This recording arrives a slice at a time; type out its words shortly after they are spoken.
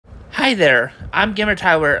Hi there, I'm Gamer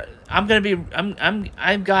Tyler.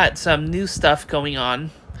 I've got some new stuff going on.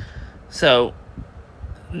 So,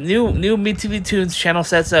 new MeTV Tunes channel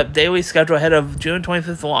sets up daily schedule ahead of June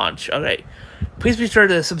 25th launch. Okay, please be sure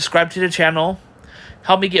to subscribe to the channel.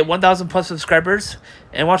 Help me get 1,000 plus subscribers,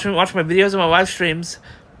 and watch my videos and my live streams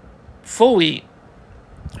fully.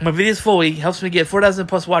 My videos fully helps me get 4,000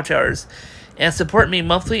 plus watch hours, and support me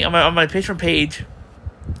monthly on my Patreon page.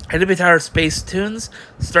 Enemy Tower Space Tunes,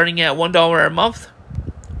 starting at $1 a month.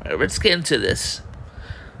 Alright, let's get into this.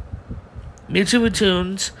 MeTV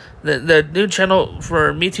Tunes, the new channel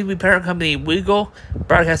for MeTV parent company Weagle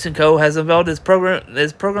Broadcasting Co. has unveiled its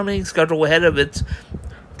programming schedule ahead of its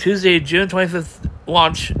Tuesday, June 25th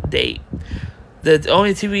launch date. The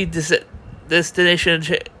only TV destination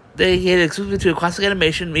dedicated exclusively to classic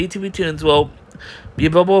animation, MeTV Tunes, will be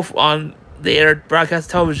available on the air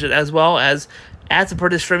broadcast television as well as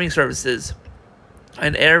ad-supported streaming services.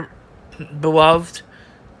 And beloved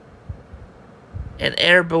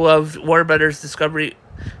Warner Brothers Discovery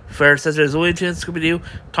fare such as Looney Tunes, Scooby-Doo,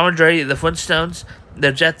 Tom and Jerry, The Flintstones,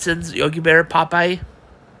 The Jetsons, Yogi Bear, Popeye,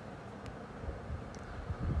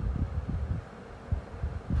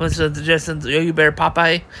 Flintstones, The Jetsons, Yogi Bear,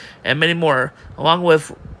 Popeye, and many more, along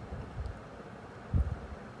with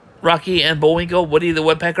Rocky and Bullwinkle, Woody the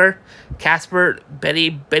Woodpecker, Casper,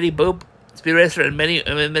 Betty Boop, Speed Racer, and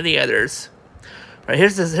many others. Right,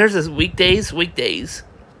 here's this weekdays.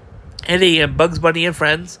 8 a.m. Bugs Bunny and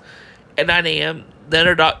Friends. At 9 a.m. The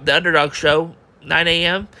Underdog Show. 9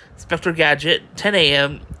 a.m. Spectre Gadget. 10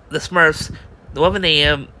 a.m. The Smurfs. 11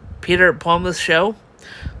 a.m. Peter Plumless Show.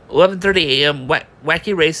 11:30 a.m.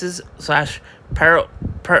 Wacky Races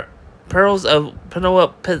 / Pearls of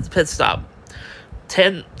Penelope Pit Stop.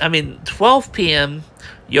 12 p.m.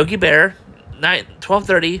 Yogi Bear.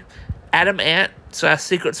 12:30 Adam Ant /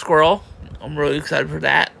 Secret Squirrel. I'm really excited for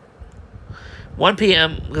that. 1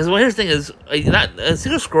 p.m. because here's the thing is not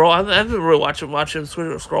Secret Squirrel. I haven't really watching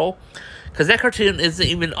Secret Squirrel because that cartoon isn't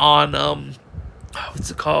even on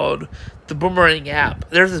what's it called, the Boomerang app.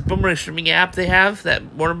 There's this Boomerang streaming app they have that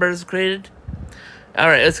Warner Brothers created. All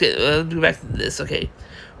right, let's go back to this. Okay,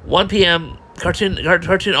 1 p.m. Cartoon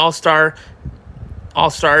All Stars.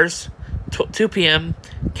 2 p.m.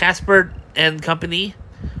 Casper and Company.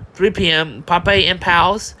 3 p.m. Popeye and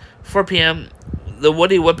Pals. 4 p.m. The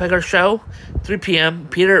Woody Woodpecker Show. 3 p.m.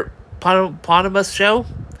 Peter Plumless Show.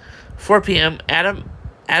 4 p.m. Adam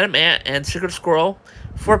Ant and Secret Squirrel.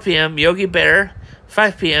 4 p.m. Yogi Bear.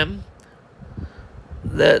 5 p.m.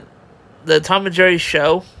 The Tom and Jerry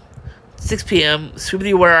Show. 6 p.m.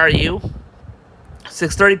 Scooby-Doo, Where Are You?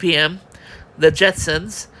 6:30 p.m. The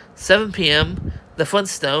Jetsons. 7 p.m. The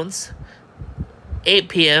Flintstones. 8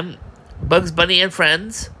 p.m. Bugs Bunny and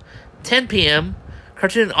Friends. 10 p.m.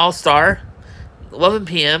 Cartoon All-Star. 11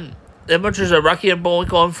 p.m. The Adventures of Rocky and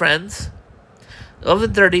Bullwinkle and Friends.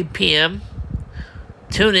 11:30 p.m.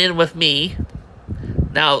 Tune In With Me.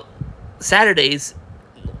 Now, Saturdays,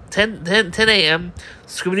 10 a.m.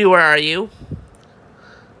 Scooby-Doo, Where Are You?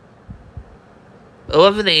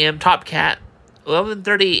 11 a.m. Top Cat.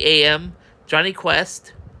 11:30 a.m. Johnny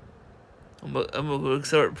Quest. I'm going to look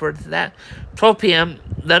forward to that. 12 p.m.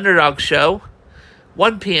 The Underdog Show.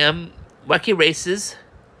 1 p.m. Wacky Races.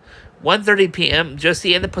 1:30 p.m.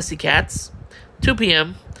 Josie and the Pussycats. 2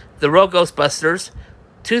 p.m. The Real Ghostbusters.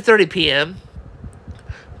 2:30 p.m.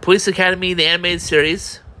 Police Academy, the animated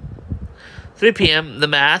series. 3 p.m. The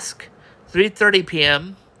Mask. 3:30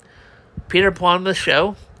 p.m. Peter Plumless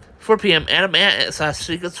Show. 4 p.m. Adam Ant /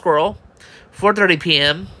 Secret Squirrel. 4:30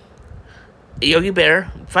 p.m. Yogi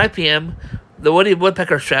Bear. 5 p.m. The Woody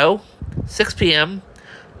Woodpecker Show. 6 p.m.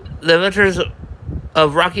 The Adventures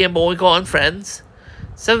of Rocky and Bullwinkle and Friends.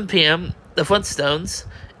 7 p.m. The Flintstones.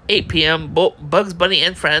 8 p.m. Bugs Bunny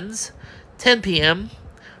and Friends. 10 p.m.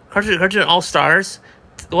 Cartoon All Stars.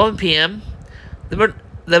 11 p.m. The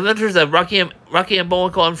Adventures of Rocky and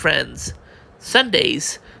Bullwinkle and Friends.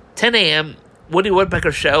 Sundays, 10 a.m. Woody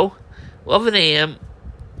Woodpecker Show. 11 a.m.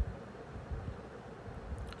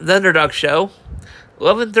 The Underdog Show.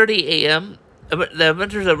 11:30 a.m. The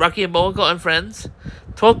Adventures of Rocky and Bullwinkle and Friends.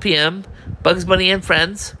 12 p.m. Bugs Bunny and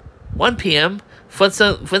Friends. 1 p.m.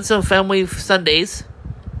 Flintstone Family Sunday.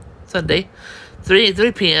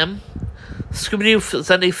 3 p.m. Scooby-Doo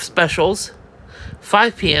Sunday Specials.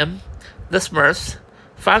 5 p.m. The Smurfs.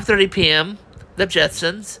 5:30 p.m. The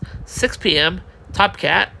Jetsons. 6 p.m. Top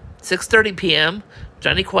Cat. 6:30 p.m.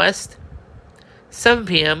 Johnny Quest. 7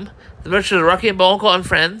 p.m. The Adventures of Rocky and Bullwinkle and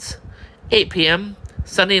Friends. 8 p.m.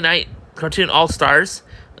 Sunday Night Cartoon All Stars.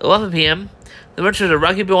 11 p.m. The Adventures of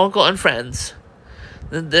Rocky, Bullwinkle and Friends.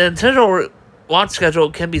 The Nintendo launch schedule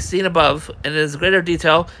can be seen above, and in greater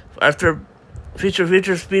detail after future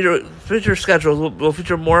schedules will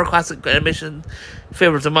feature more classic animation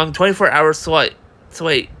favorites among 24-hour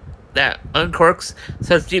slate that uncorks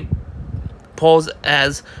such deep polls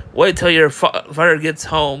as Wait Till Your Father Gets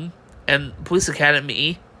Home and Police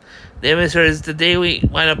Academy. The animated series, the daily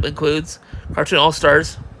lineup includes Cartoon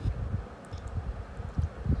All-Stars.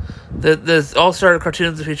 The All-Star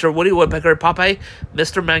cartoons feature Woody Woodpecker, Popeye,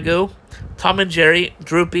 Mr. Magoo, Tom and Jerry,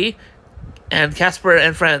 Droopy, and Casper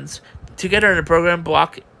and Friends, together in a program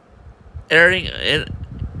block airing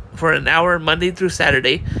for an hour Monday through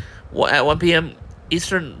Saturday at 1 p.m.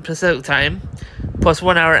 Eastern Pacific Time, plus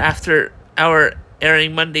 1 hour after hour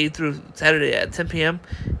airing Monday through Saturday at 10 p.m.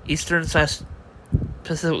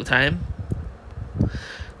 Eastern/Pacific Time.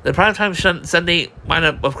 The primetime Sunday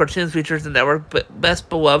lineup of cartoons features the network best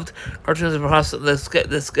beloved cartoons across the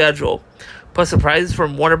schedule, plus surprises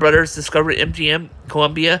from Warner Brothers, Discovery, MGM,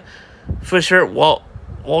 Columbia, Fisher,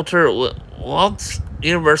 Walter, Waltz,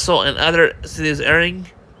 Universal, and other studios airing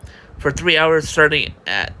for 3 hours starting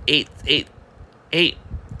at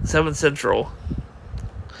 7 Central.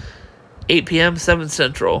 8 p.m. 7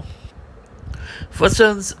 Central.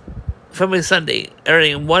 Flintstones Family Sunday,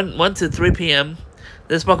 airing 1 to 3 p.m.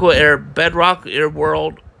 This block will air Bedrock, Your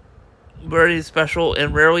World, Birdie Special,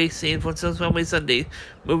 and Rarely Seen Flintstones Family Sunday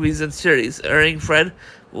movies and series, airing Fred,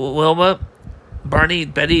 Wilma, Barney,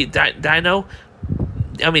 Betty, Dino,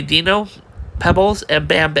 Pebbles, and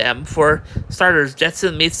Bam Bam. For starters,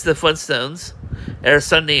 Jetson Meets the Flintstones airs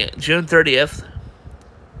Sunday, June 30th,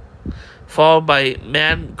 followed by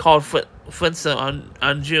Man Called Flintstone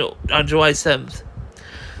on July 7th.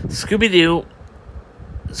 Scooby-Doo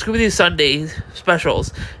Sunday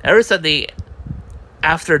specials every Sunday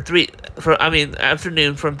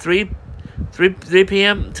afternoon from 3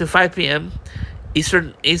 p.m. to 5 p.m.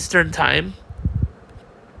 Eastern Time.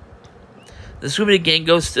 The Scooby-Doo gang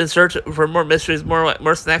goes in search for more mysteries,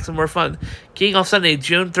 more snacks, and more fun. Kicking off Sunday,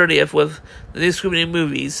 June 30th, with the new Scooby-Doo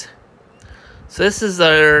movies. So this is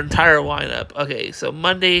their entire lineup. Okay, so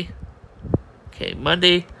Monday,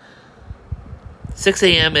 6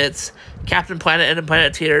 a.m. it's Captain Planet and the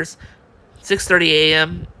Planeteers. 6:30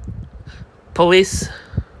 a.m. Police.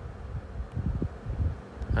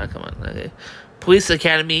 Oh, come on. Okay. Police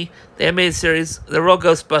Academy, the animated series, The Real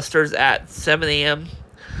Ghostbusters at 7 a.m.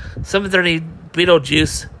 7:30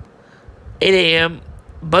 Beetlejuice. 8 a.m.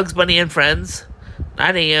 Bugs Bunny and Friends.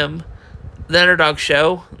 9 a.m. The Underdog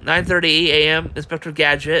Show. 9:30 a.m. Inspector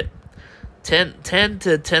Gadget. 10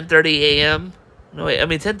 to 10:30 a.m.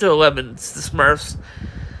 10 to 11. It's the Smurfs.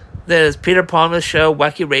 Then it's Peter Palmer's Show,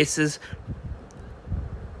 Wacky Races.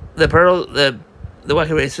 The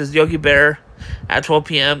Wacky Races, Yogi Bear at 12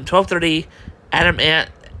 p.m. 12:30 Adam Ant,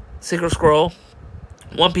 Secret Squirrel.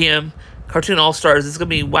 1 p.m. Cartoon All-Stars. It's going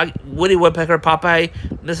to be Woody Woodpecker, Popeye,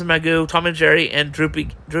 Mr. Magoo, Tom and Jerry, and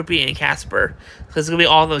Droopy and Casper. So it's going to be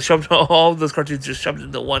all of those cartoons just shoved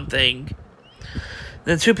into one thing.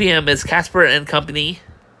 Then 2 p.m. is Casper and Company.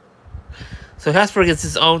 So Casper gets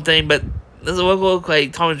his own thing, but doesn't look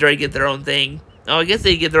like Tom and Jerry get their own thing. Oh, I guess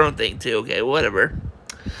they get their own thing too. Okay, whatever.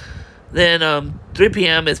 Then 3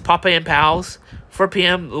 p.m. is Popeye and Pals. 4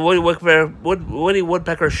 p.m. Woody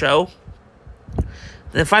Woodpecker Show.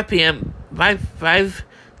 Then 5 p.m. 5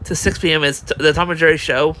 to 6 p.m. is the Tom and Jerry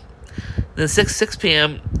Show. Then 6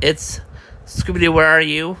 p.m. it's Scooby-Doo, Where Are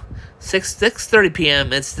You? 6:30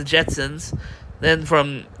 p.m. it's the Jetsons. Then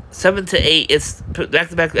from 7 to 8 it's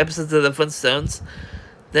back-to-back episodes of the Flintstones.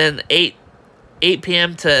 Then 8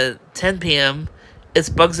 p.m. to 10 p.m. it's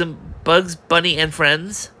Bugs Bunny and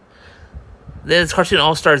Friends. Then it's Cartoon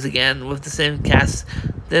All-Stars again with the same cast.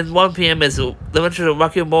 Then 1 p.m. is The Adventures of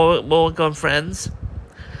Rocky and Bullwinkle and Friends.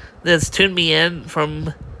 Then it's Tune Me In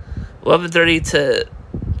from 11:30 to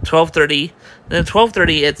 12:30. Then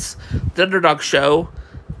 12:30 it's The Underdog Show,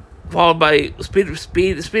 followed by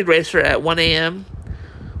Speed Racer at 1 a.m.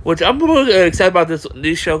 Which I'm really excited about this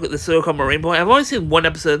new show, this show called Marine Boy. I've only seen one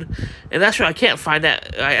episode, and that's why I can't find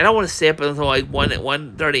that. I don't want to stay up until like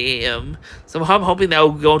 1:30 a.m. So I'm hoping that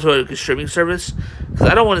will go into a streaming service, because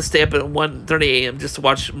I don't want to stay up at 1:30 a.m. just to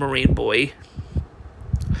watch Marine Boy.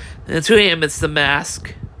 And at 2 a.m. it's The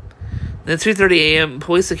Mask. Then 2:30 a.m.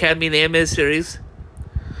 Police Academy, the animated series.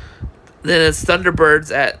 Then it's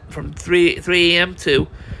Thunderbirds from 3 a.m. to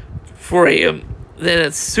 4 a.m. Then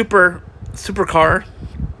it's Supercar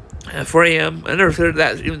at 4 a.m. I never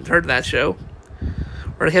even heard of that show.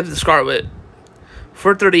 Or Captain Scarlet.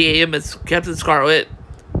 4:30 a.m. it's Captain Scarlet.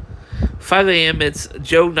 5 a.m. it's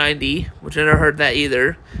Joe 90, which I never heard that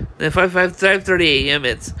either. Then 5:30 a.m.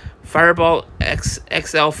 it's Fireball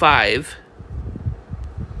XL5.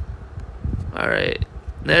 All right.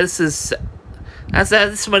 That's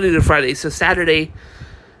Monday to Friday. So Saturday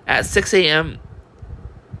at 6 a.m.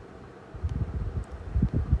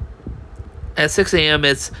 At 6 a.m.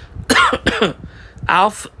 it's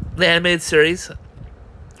Alf, the animated series,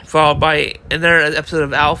 followed by another episode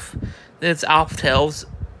of Alf. Then it's Alf Tales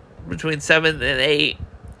between 7 and 8.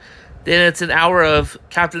 Then it's an hour of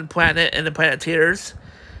Captain Planet and the Planeteers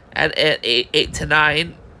at 8 to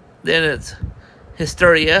 9. Then it's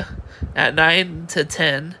Hysteria at 9 to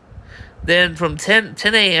 10. Then from 10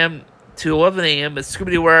 a.m. to 11 a.m. it's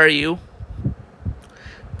Scooby-Doo, Where Are You?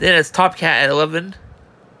 Then it's Top Cat at 11.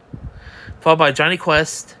 Followed by Johnny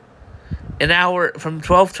Quest. An hour from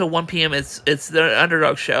 12 to 1 p.m. It's the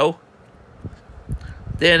Underdog Show.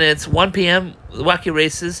 Then it's 1 p.m. Wacky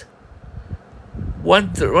Races.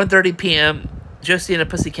 1:30 p.m. Josie and the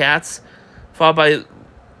Pussycats. Followed by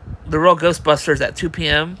The Real Ghostbusters at 2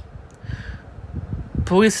 p.m.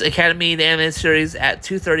 Police Academy, the animated series, at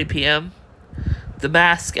 2:30 p.m. The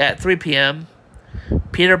Mask at 3 p.m.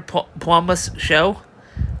 Peter Plum's Show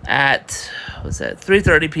at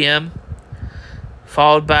 3:30 p.m.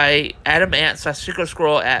 Followed by Adam Ant / Secret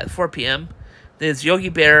Squirrel at 4 p.m. Then it's Yogi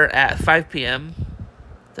Bear at 5 p.m.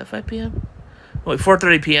 Is that 5 p.m.? Wait,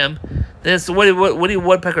 4:30 p.m. Then it's the Woody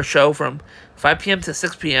Woodpecker Show from 5 p.m. to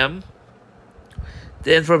 6 p.m.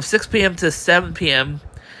 Then from 6 p.m. to 7 p.m.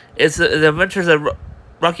 it's the Adventures of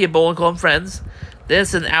Rocky and Bullwinkle and Friends. Then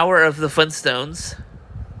it's an hour of the Flintstones.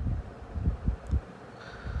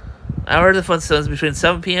 Between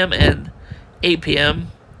 7 p.m. and 8 p.m.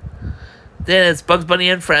 Then it's Bugs Bunny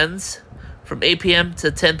and Friends from 8 p.m. to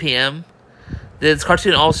 10 p.m. Then it's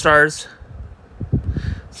Cartoon All-Stars.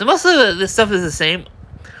 So most of this stuff is the same.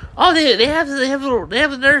 Oh, they have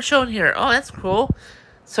another show in here. Oh, that's cool.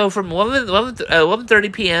 So from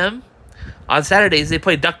 11:30 p.m. on Saturdays they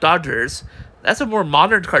play Duck Dodgers. That's a more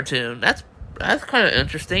modern cartoon. That's kind of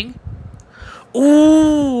interesting.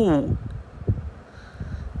 Ooh,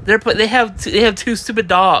 they have two stupid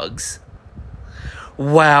dogs.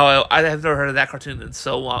 Wow, I have never heard of that cartoon in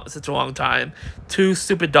such a long time. Two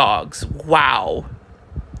stupid dogs. Wow,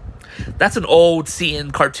 that's an old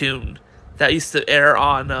CN cartoon that used to air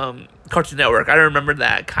on Cartoon Network. I remember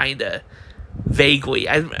that kinda vaguely.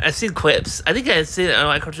 I've seen clips. I think I seen it on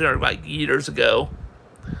my Cartoon Network like years ago.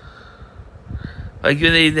 Like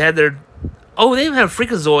when they had their... Oh, they even have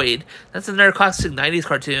Freakazoid. That's another classic 90s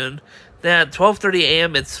cartoon. Then at 12:30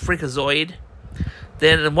 a.m. it's Freakazoid.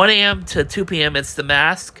 Then at 1 a.m. to 2 p.m. it's The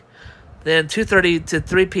Mask. Then 2:30 to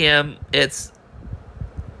 3 p.m. it's...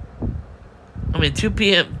 2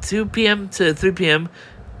 p.m. to 3 p.m.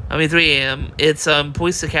 3 a.m. it's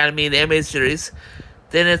Police Academy, the animated series.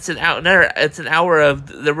 Then it's an hour of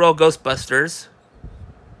The Real Ghostbusters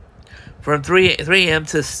from 3 a.m.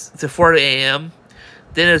 to 4 a.m.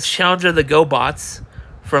 Then it's Challenger of the GoBots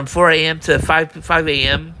from 4 a.m. to 5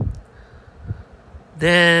 a.m.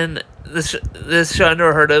 Then this show I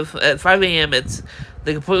never heard of. At 5 a.m. it's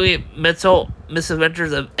The Completely Mental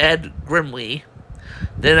Misadventures of Ed Grimley.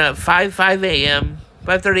 Then at 5:30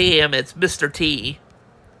 a.m. it's Mr. T.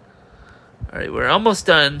 Alright, we're almost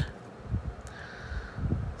done.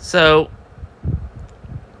 So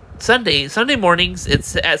Sunday mornings,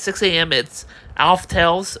 it's at 6 a.m. it's Alf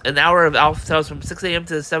Tales, an hour of Alf Tales from 6 a.m.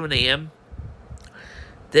 to 7 a.m.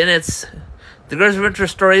 Then it's The Greatest Adventure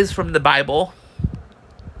Stories from the Bible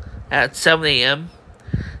at 7 a.m.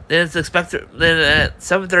 Then it's Then at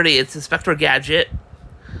 7:30 it's Inspector Gadget.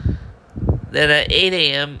 Then at 8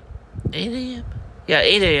 a.m. 8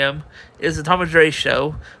 a.m. is the Tom and Jerry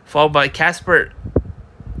Show, followed by Casper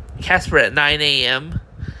at 9 a.m.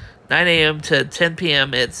 9 a.m. to 10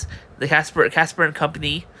 p.m. it's the Casper and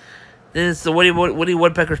Company. Then it's the Woody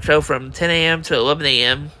Woodpecker Show from 10 a.m. to 11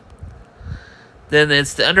 a.m. Then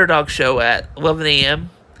it's the Underdog Show at 11 a.m.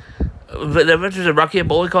 The Adventures of Rocky and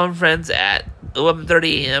Bullwinkle and Friends at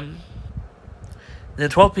 11:30 a.m. Then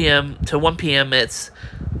 12 p.m. to 1 p.m. it's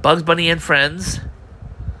Bugs Bunny and Friends.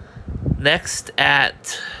 Next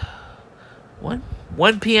at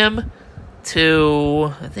 1 p.m.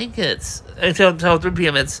 to until 3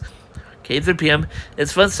 p.m. it's 3 p.m.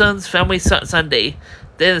 it's Flintstones Family Sunday.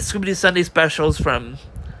 Then it's Scooby-Doo Sunday specials from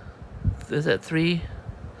 3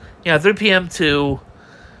 p.m. to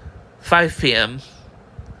 5 p.m.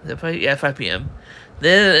 5 p.m.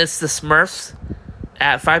 Then it's the Smurfs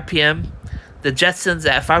at 5 p.m. The Jetsons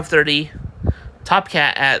at 5:30. Top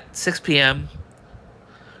Cat at 6 p.m.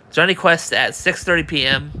 Johnny Quest at 6:30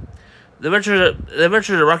 p.m. The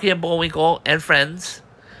Adventures of Rocky and Bullwinkle and Friends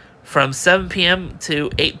from 7 p.m.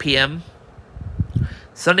 to 8 p.m.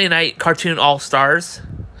 Sunday night Cartoon All-Stars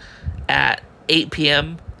at 8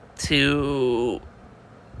 p.m. to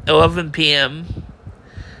 11 p.m.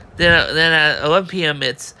 Then at 11 p.m.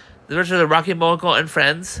 it's The Adventures of Rocky, Bullwinkle, and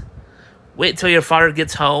Friends. Wait Till Your Father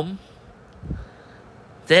Gets Home.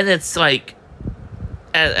 Then it's like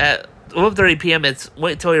at 11:30 p.m. it's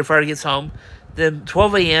Wait Till Your Father Gets Home. Then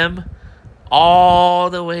 12 a.m. all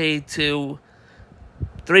the way to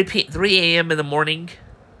 3 a.m. in the morning.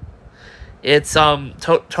 It's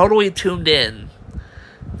Totally Tuned In.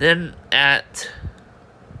 Then at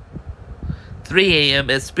 3 a.m.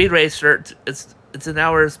 it's Speed Racer. It's an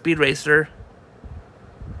hour of Speed Racer.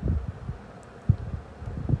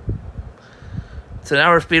 It's an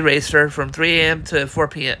hour of Speed Racer from 3 a.m. to 4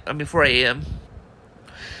 a.m.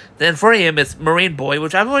 Then 4 a.m. it's Marine Boy,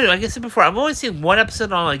 which like I said before, I've only seen one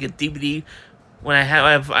episode on like a DVD when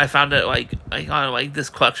I found it like on like this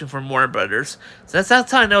collection from Warner Brothers. So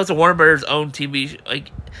that's how I know it's a Warner Brothers own TV.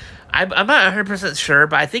 Like I'm not 100% sure,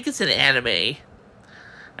 but I think it's an anime.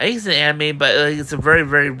 I think it's an anime, but like, it's a very,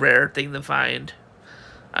 very rare thing to find.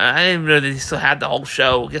 I didn't even know they still had the whole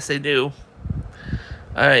show. I guess they do.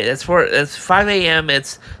 Alright, that's 5 a.m.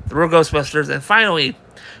 It's The Real Ghostbusters. And finally,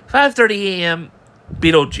 5:30 a.m.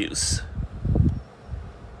 Beetlejuice.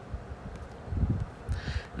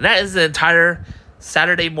 And that is the entire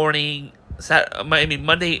Saturday morning,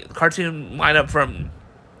 Monday cartoon lineup from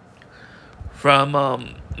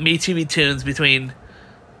MeTV Tunes between.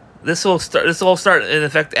 This will start in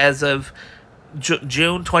effect as of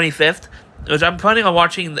June 25th, which I'm planning on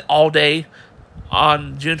watching all day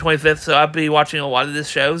on June 25th, so I'll be watching a lot of these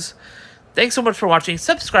shows. Thanks so much for watching.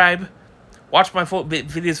 Subscribe, watch my full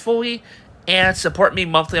videos fully, and support me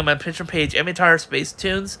monthly on my Patreon page, Emitar Space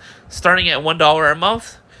Tunes, starting at $1 a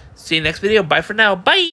month. See you next video. Bye for now. Bye!